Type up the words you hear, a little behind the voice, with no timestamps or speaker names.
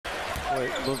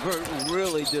Levert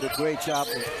really did a great job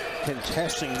of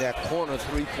contesting that corner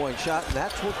three-point shot, and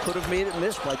that's what could have made it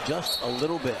miss by just a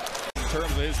little bit. In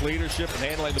terms of his leadership and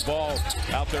handling the ball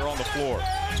out there on the floor.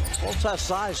 Also has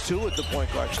size, too, at the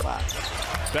point guard spot.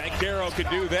 Banchero could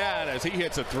do that as he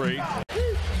hits a three.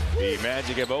 The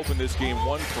Magic have opened this game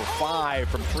 1 for 5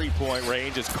 from three-point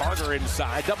range as Carter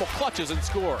inside, double clutches and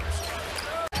scores.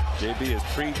 JB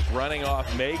is running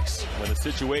off makes when the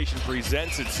situation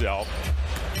presents itself.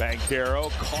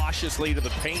 Banchero cautiously to the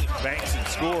paint, banks and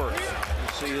scores.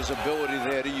 You see his ability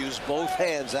there to use both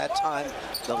hands. That time,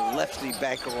 the lefty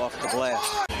banker off the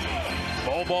glass.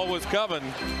 Ball was coming.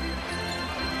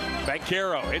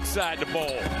 Banchero inside the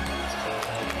bowl.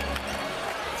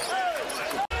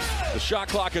 The shot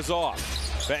clock is off.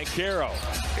 Banchero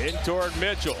in toward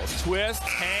Mitchell. Twist,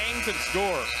 hangs, and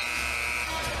scores.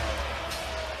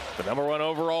 The #1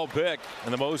 overall pick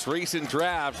in the most recent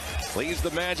draft leads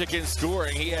the Magic in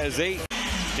scoring. He has 8.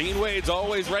 Dean Wade's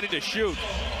always ready to shoot.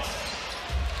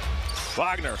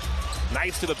 Wagner,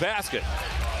 nice to the basket.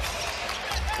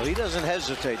 Well, he doesn't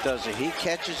hesitate, does he? He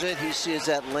catches it, he sees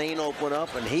that lane open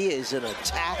up, and he is in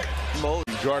attack mode.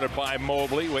 Guarded by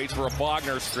Mobley, waits for a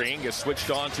Wagner screen, gets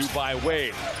switched on to by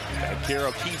Wade.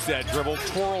 Banchero keeps that dribble,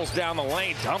 twirls down the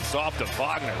lane, dumps off to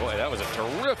Wagner. Boy, that was a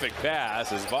terrific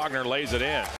pass as Wagner lays it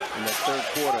in. In the third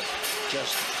quarter,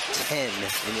 just 10 in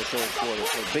the third quarter,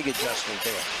 so a big adjustment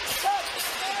there.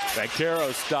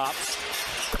 Banchero stops.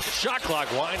 The shot clock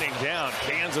winding down,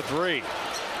 cans a three.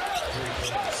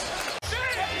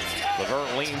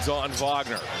 Levert leans on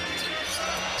Wagner.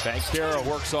 Banchero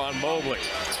works on Mobley.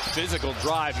 Physical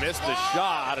drive, missed the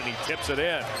shot, and he tips it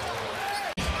in.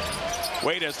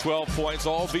 Wade has 12 points,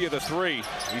 all via the three.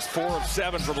 He's 4 of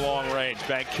 7 from long range.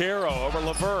 Banchero over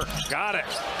Levert. Got it.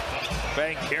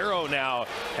 Banchero now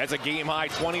has a game-high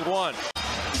 21.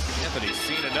 Anthony's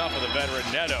seen enough of the veteran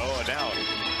Neto, and now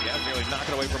he has nearly knocked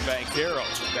it away from Banchero.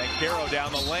 Banchero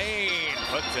down the lane,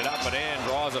 puts it up and in,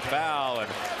 draws a foul,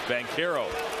 and Banchero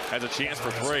has a chance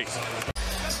for 3.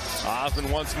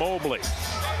 Osmond wants Mobley.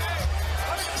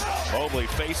 Mobley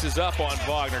faces up on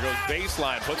Wagner, goes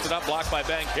baseline, puts it up, blocked by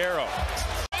Banchero.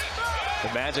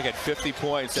 The Magic had 50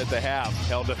 points at the half,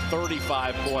 held to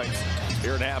 35 points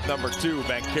here in half number 2.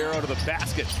 Banchero to the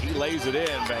basket, he lays it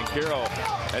in. Banchero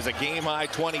has a game-high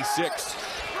 26.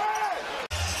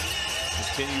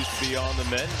 Continues to be on the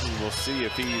mend, and we'll see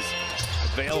if he's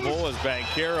available as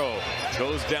Banchero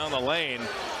goes down the lane.